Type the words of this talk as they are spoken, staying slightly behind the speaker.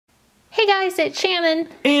Hey guys, it's Shannon.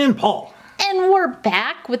 And Paul. And we're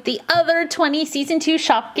back with the other 20 Season 2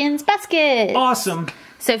 Shopkins basket. Awesome.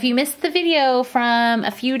 So if you missed the video from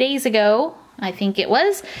a few days ago, I think it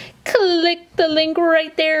was, click the link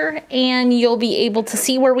right there and you'll be able to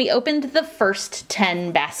see where we opened the first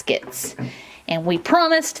 10 baskets. And we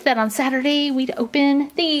promised that on Saturday we'd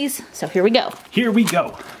open these. So here we go. Here we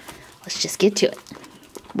go. Let's just get to it.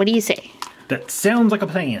 What do you say? That sounds like a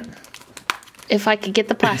plan. If I could get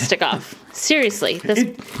the plastic off. Seriously.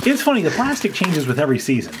 It's funny, the plastic changes with every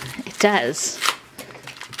season. It does.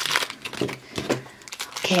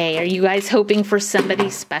 Okay, are you guys hoping for somebody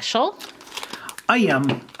special? I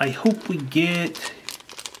am. I hope we get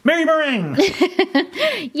Mary Meringue.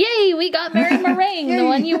 Yay, we got Mary Meringue, the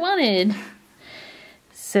one you wanted.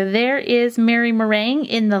 So there is Mary Meringue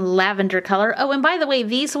in the lavender color. Oh, and by the way,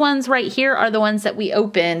 these ones right here are the ones that we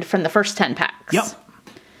opened from the first 10 packs. Yep.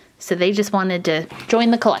 So they just wanted to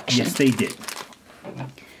join the collection. Yes, they did.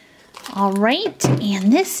 All right,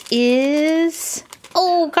 and this is,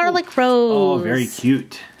 garlic rose. Oh, very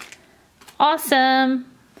cute. Awesome.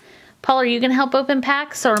 Paul, are you going to help open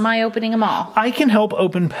packs, or am I opening them all? I can help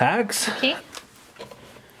open packs. Okay.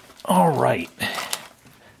 All right.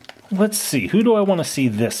 Let's see. Who do I want to see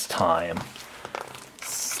this time?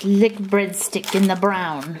 Slick breadstick in the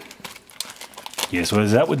brown. Yes, what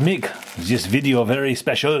does that would make this video very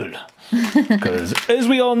special. Because, as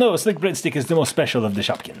we all know, Slick Breadstick is the most special of the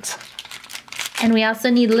Shopkins. And we also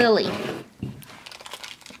need Lily.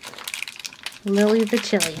 Lily the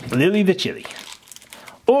chili. Lily the chili.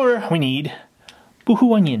 Or we need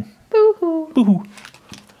Boohoo Onion. Boohoo. Boohoo.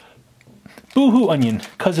 Boohoo Onion,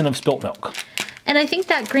 cousin of spilt milk. And I think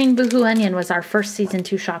that green Boohoo Onion was our first Season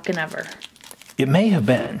 2 Shopkin ever. It may have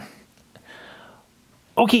been.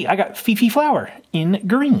 Okay, I got Fifi Flower in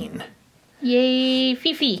green. Yay,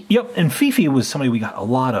 Fifi. Yep, and Fifi was somebody we got a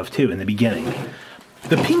lot of, too, in the beginning.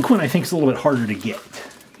 The pink one, I think, is a little bit harder to get.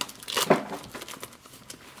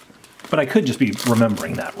 But I could just be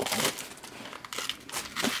remembering that wrong.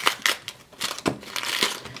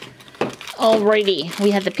 Alrighty,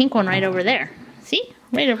 we had the pink one right over there. See?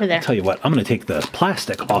 Right over there. I'll tell you what, I'm going to take the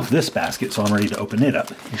plastic off this basket so I'm ready to open it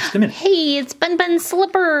up in just a minute. Hey, it's Bun Bun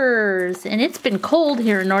Slippers! And it's been cold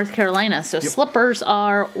here in North Carolina, so slippers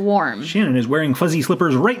are warm. Shannon is wearing fuzzy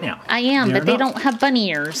slippers right now. I am, but they don't have bunny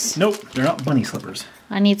ears. Nope, they're not bunny slippers.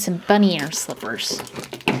 I need some bunny ear slippers.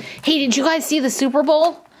 Hey, did you guys see the Super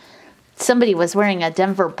Bowl? Somebody was wearing a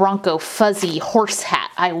Denver Bronco fuzzy horse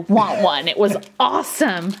hat. I want one. It was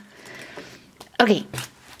awesome. Okay,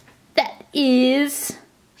 that is...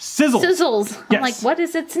 Sizzles. Sizzles. Yes. I'm like, what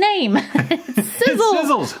is its name?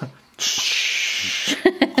 Sizzles.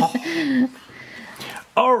 Sizzles.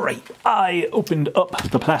 All right, I opened up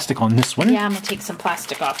the plastic on this one. Yeah, I'm going to take some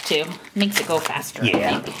plastic off too. Makes it go faster,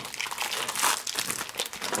 yeah. I think.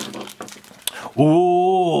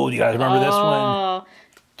 Oh, do you guys remember this one?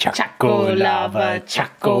 Choco lava,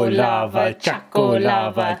 choco lava, choco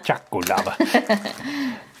lava, choco lava.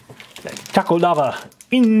 Choco lava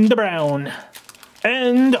in the brown.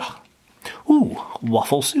 And,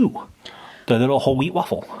 Waffle Sue. The little whole wheat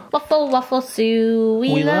waffle. Waffle, Waffle Sue,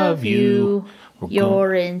 we love you.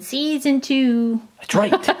 You're in Season 2. That's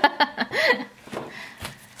right.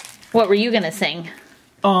 What were you going to sing?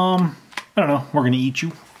 I don't know. We're going to eat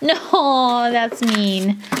you. No, that's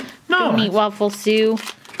mean. No. Don't eat Waffle Sue.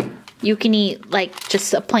 You can eat, like,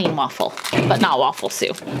 just a plain waffle, but not Waffle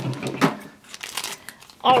Sue.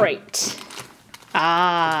 All right.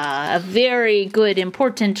 Ah, a very good,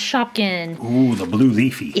 important Shopkin. Ooh, the blue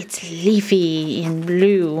leafy. It's leafy in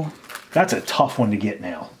blue. That's a tough one to get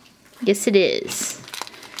now. Yes, it is.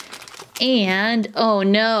 And, oh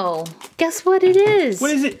no, guess what it is?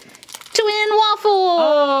 What is it? Twin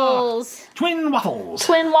waffles! Twin waffles.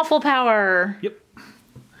 Twin waffle power. Yep.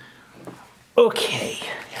 Okay,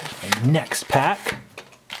 here's my next pack.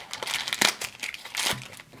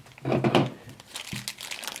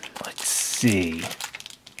 Let's see.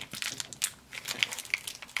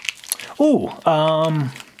 Oh,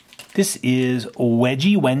 this is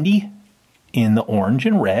Wedgie Wendy in the orange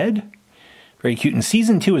and red. Very cute. And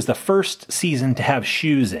Season 2 is the first season to have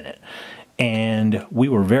shoes in it. And we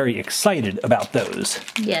were very excited about those.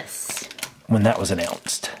 Yes. When that was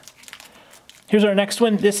announced. Here's our next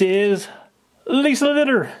one. This is Lisa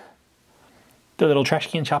Litter. The little trash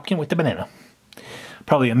can Shopkin with the banana.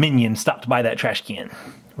 Probably a minion stopped by that trash can.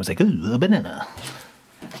 It was like, ooh, a banana.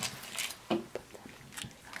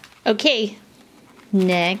 Okay.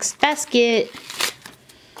 Next basket.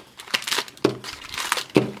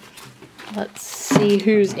 Let's see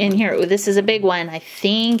who's in here. Oh, this is a big one. I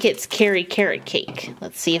think it's Carrie Carrot Cake.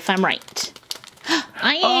 Let's see if I'm right.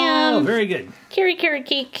 I am. Oh, very good. Carrot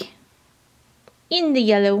cake in the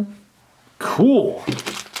yellow. Cool.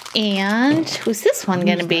 And who's this one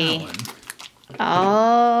going to be?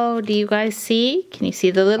 Oh, do you guys see? Can you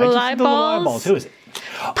see the little eyeballs? The little eyeballs. Who is it?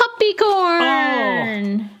 Puppy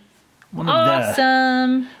corn. One of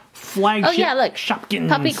awesome. The flagship. Oh yeah, look. Shopkins.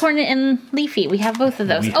 Puppy corn and Leafy. We have both of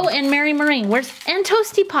those. Oh, and Mary Meringue. And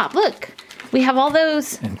Toasty Pop. Look. We have all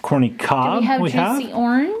those. And Corny Cob. Do we have Juicy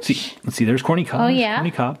Orange? Let's see, there's Corny Cob. Oh, yeah.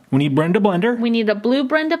 Corny Cob. We need Brenda Blender. We need a blue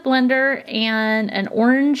Brenda Blender and an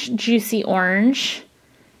orange Juicy Orange.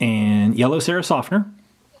 And yellow Sarah Softener.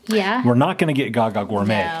 Yeah. We're not going to get Gaga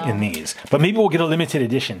Gourmet in these. But maybe we'll get a limited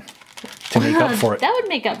edition to make up for it. That would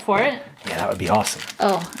make up for it. Yeah, that would be awesome.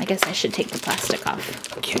 Oh, I guess I should take the plastic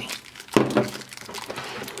off. Okay.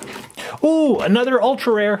 Ooh, another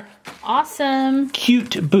ultra rare. Awesome.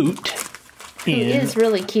 Cute boot. It is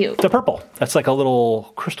really cute. The purple. That's like a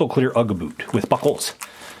little crystal clear Ugg boot with buckles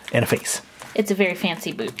and a face. It's a very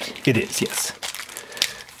fancy boot. It is, yes.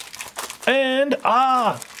 And,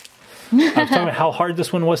 I was talking about how hard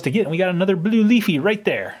this one was to get, and we got another blue Leafy right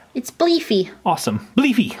there. It's Bleefy. Awesome.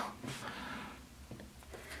 Bleefy.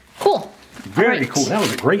 Cool. Very cool. That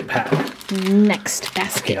was a great pack. Next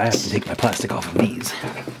basket. Okay, I have to take my plastic off of these.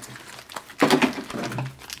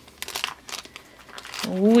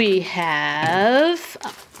 We have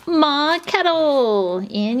Ma Kettle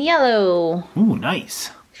in yellow. Ooh, nice.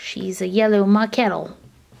 She's a yellow Ma Kettle.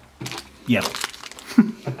 Yellow.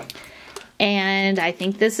 And I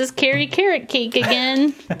think this is carrot cake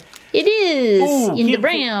again. It is. Ooh, in the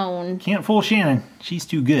brown. Can't fool Shannon. She's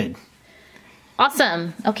too good.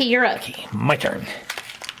 Awesome. Okay, you're up. Okay, my turn.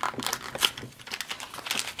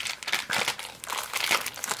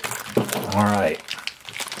 All right.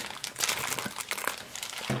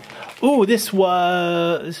 Ooh, this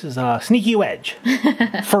is a Sneaky Wedge.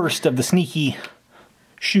 First of the Sneaky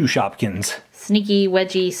Shoe Shopkins. Sneaky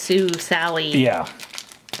Wedgie Sue Sally. Yeah.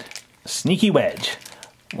 Sneaky Wedge.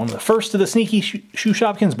 One of the first of the Sneaky Shoe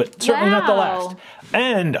Shopkins, but certainly not the last.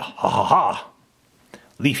 And,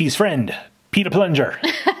 Leafy's friend, Peter Plunger.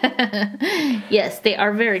 Yes, they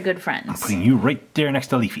are very good friends. I'm putting you right there next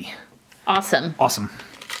to Leafy. Awesome. Awesome.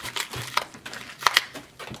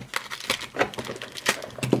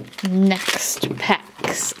 Next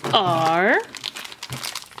packs are...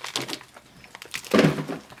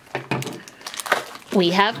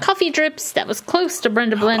 We have Coffee Drips. That was close to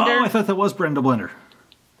Brenda Blender. Oh, I thought that was Brenda Blender.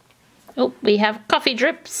 Oh, we have Coffee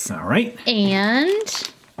Drips. All right. And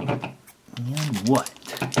what?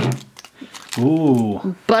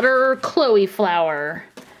 Ooh. Butter Chloe Flower.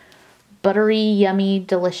 Buttery, yummy,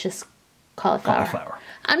 delicious cauliflower. Cauliflower.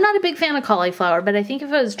 I'm not a big fan of cauliflower, but I think if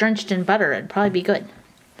it was drenched in butter, it'd probably be good.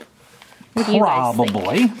 What do you guys think?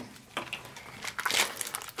 Probably.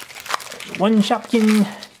 One Shopkin,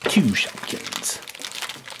 two Shopkins.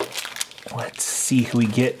 Let's see who we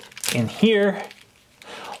get in here.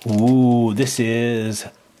 Ooh, this is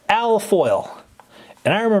Al Foyle.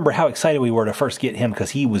 And I remember how excited we were to first get him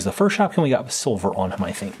because he was the first Shopkin we got with silver on him,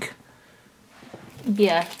 I think.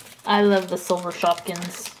 Yeah, I love the silver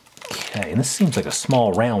Shopkins. Okay, and this seems like a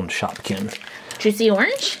small round Shopkin. Juicy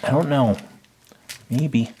Orange? I don't know.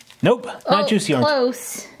 Maybe. Nope, not Juicy Orange.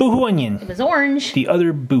 Close. Boohoo Onion. It was orange. The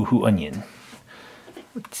other Boohoo Onion.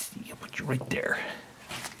 Let's see, I'll put you right there.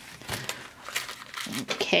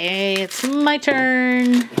 Okay, it's my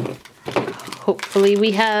turn. Hopefully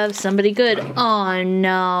we have somebody good. Oh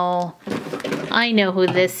no. I know who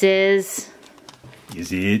this is.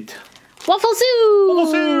 Is it? Waffle Sue!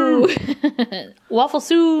 Waffle Sue! Waffle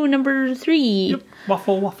Sue number 3. Yep,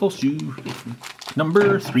 Waffle Sue.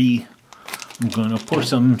 Number 3. I'm gonna pour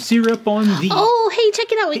some syrup on the... Oh, hey,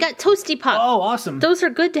 check it out. We got Toasty Pop. Oh, awesome. Those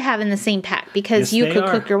are good to have in the same pack because Yes, you they could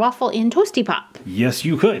are. cook your waffle in Toasty Pop. Yes,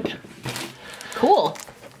 you could. Cool.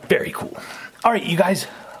 Very cool. All right, you guys.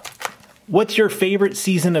 What's your favorite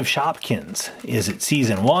season of Shopkins? Is it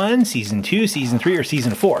season 1, season 2, season 3, or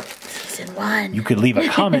season 4? Season 1. You could leave a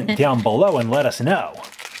comment down below and let us know.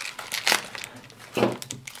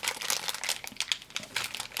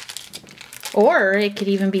 Or it could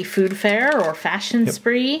even be Food Fair or Fashion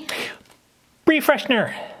Spree. Brie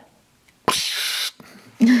Freshener.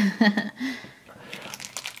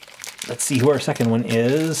 Let's see who our second one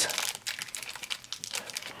is.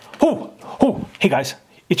 Oh, hey guys,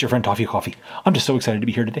 it's your friend Toffee Coffee. I'm just so excited to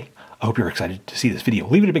be here today. I hope you're excited to see this video.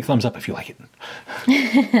 Leave it a big thumbs up if you like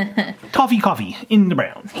it. Toffee Coffee in the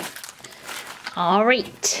brown. All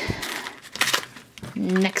right.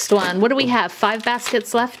 Next one. What do we have? 5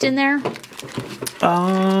 baskets left in there?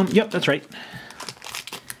 Yep, that's right.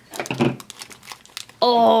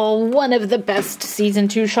 Oh, one of the best season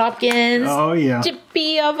 2 Shopkins. Oh, yeah.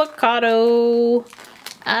 Dippy avocado.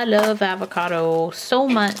 I love avocado so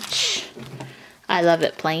much. I love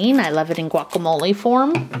it plain. I love it in guacamole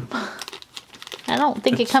form. I don't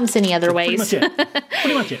think it comes any other ways. Pretty much it.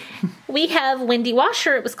 Pretty much it. We have Windy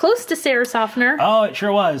Washer. It was close to Sarah Softener. Oh, it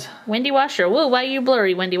sure was. Windy Washer. Whoa, why are you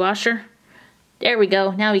blurry, Windy Washer? There we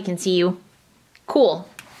go. Now we can see you. Cool.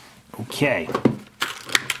 Okay.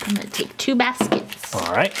 I'm going to take 2 baskets.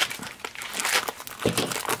 All right.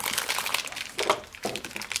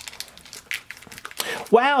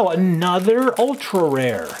 Wow, another ultra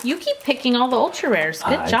rare. You keep picking all the ultra rares.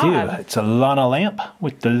 Good job. I do. It's a Lana lamp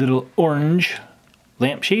with the little orange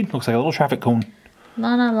lampshade. Looks like a little traffic cone.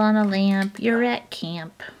 Lana lamp, you're at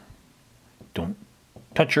camp. Don't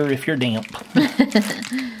touch her if you're damp.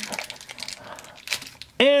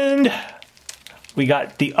 And we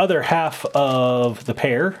got the other half of the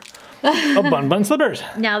pair of Bun Bun slippers.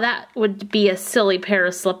 Now that would be a silly pair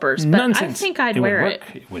of slippers, but Nonsense. I think I'd wear it.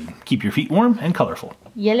 It would keep your feet warm and colorful.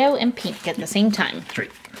 Yellow and pink at the same time. That's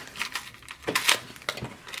right.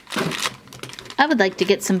 I would like to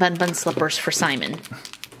get some Bun Bun slippers for Simon.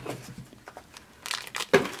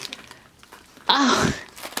 Oh,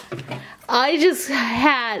 I just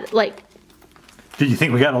had, like... Did you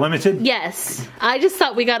think we got a limited? Yes. I just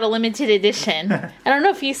thought we got a limited edition. I don't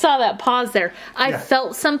know if you saw that pause there. I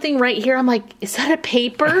felt something right here. I'm like, is that a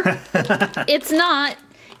paper? It's not.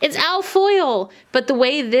 It's alfoil. But the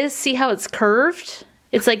way this, see how it's curved?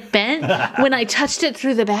 It's like bent. When I touched it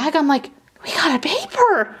through the bag, I'm like, we got a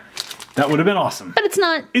paper. That would have been awesome. But it's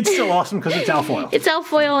not. It's still awesome because it's alfoil. It's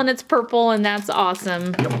alfoil and it's purple, and that's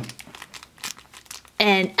awesome. Yep.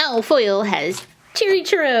 And alfoil has Cherry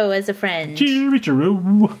Churro as a friend. Cherry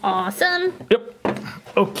Churro. Awesome. Yep.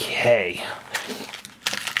 Okay.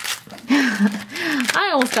 I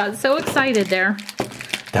almost got so excited there.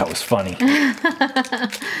 That was funny.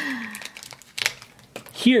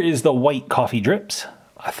 Here is the white coffee drips.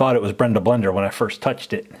 I thought it was Brenda Blender when I first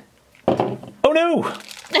touched it. Oh no!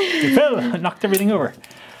 It fell. It knocked everything over.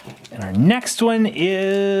 And our next one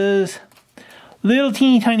is little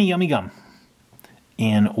teeny tiny yummy gum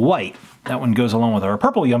in white. That one goes along with our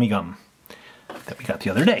purple yummy gum that we got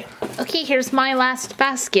the other day. Okay, here's my last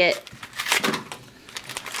basket.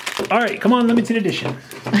 All right, come on, limited edition.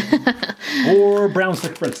 Or brown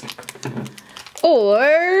slick breadstick.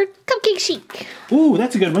 Or Cupcake Chic. Ooh,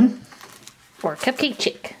 that's a good one. Or Cupcake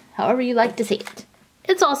Chick. However you like to say it.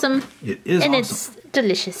 It's awesome. It is and awesome. It's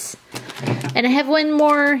delicious. And I have one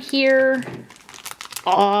more here.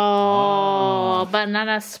 Oh,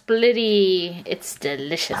 banana splitty. It's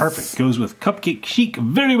delicious. Perfect. Goes with Cupcake Chic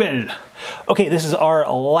very well. Okay, this is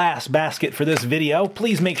our last basket for this video.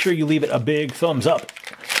 Please make sure you leave it a big thumbs up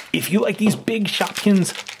if you like these big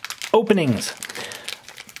Shopkins openings.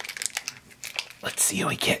 Let's see who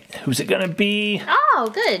we get. Who's it gonna be?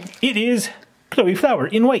 Oh, good. It is Chloe Flower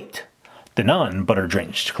in white. The non-butter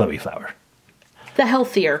drenched Chloe Flower. The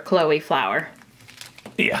healthier Chloe Flower.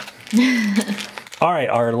 Yeah. All right,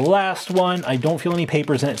 our last one. I don't feel any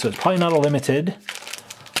papers in it, so it's probably not a limited.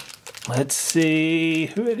 Let's see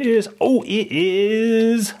who it is. Oh, it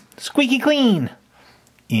is Squeaky Clean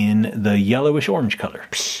in the yellowish orange color.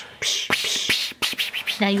 Psh, psh, psh, psh,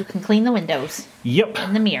 psh. Now you can clean the windows. Yep.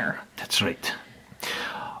 And the mirror. That's right.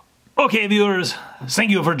 Okay, viewers,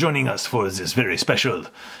 thank you for joining us for this very special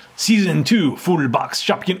Season 2 full box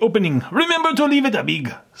Shopkin opening. Remember to leave it a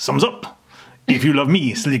big thumbs up if you love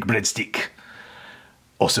me, Slick Breadstick.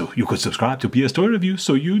 Also, you could subscribe to PSToyReviews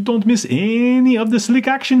so you don't miss any of the slick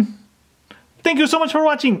action. Thank you so much for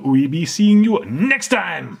watching. We'll be seeing you next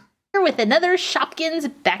time. With another Shopkins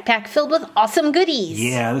backpack filled with awesome goodies.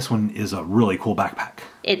 Yeah, this one is a really cool backpack.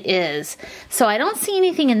 It is. So I don't see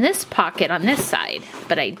anything in this pocket on this side,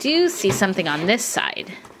 but I do see something on this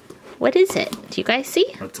side. What is it? Do you guys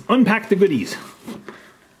see? Let's unpack the goodies.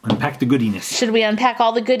 Unpack the goodiness. Should we unpack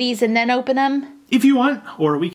all the goodies and then open them? If you want, or we